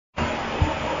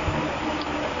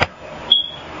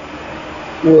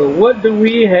Well, what do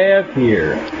we have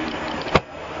here?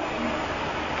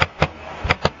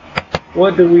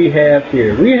 What do we have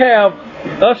here? We have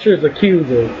Usher's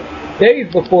Accuser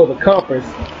days before the conference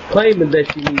claiming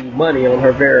that she needs money on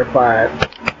her verified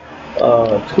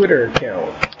Twitter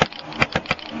account.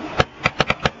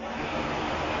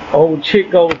 Old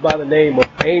chick goes by the name of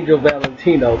Angel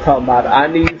Valentino talking about I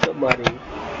need some money,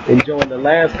 enjoying the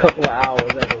last couple of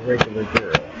hours as a regular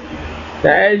girl.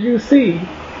 Now as you see,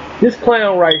 this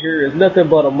clown right here is nothing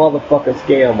but a motherfucking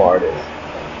scam artist.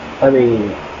 I mean,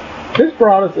 this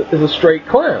broad is a straight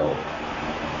clown.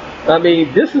 I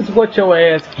mean, this is what your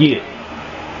ass get.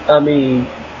 I mean,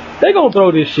 they gonna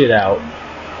throw this shit out.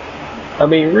 I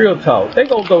mean, real talk. They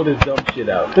gonna throw this dumb shit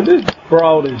out. Cause this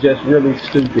broad is just really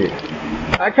stupid.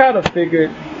 I kind of figured,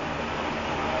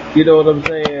 you know what I'm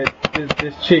saying,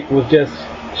 this chick was just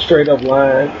straight up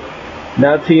lying.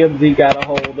 Now TMZ got a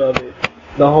hold of it.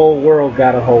 The whole world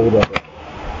got a hold of it.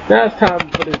 Now it's time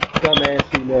for this dumbass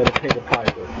female to pay the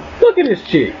piper. Look at this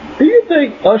chick. Do you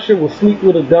think Usher will sleep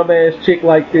with a dumbass chick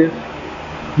like this?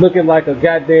 Looking like a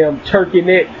goddamn turkey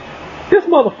neck? This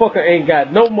motherfucker ain't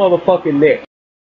got no motherfucking neck.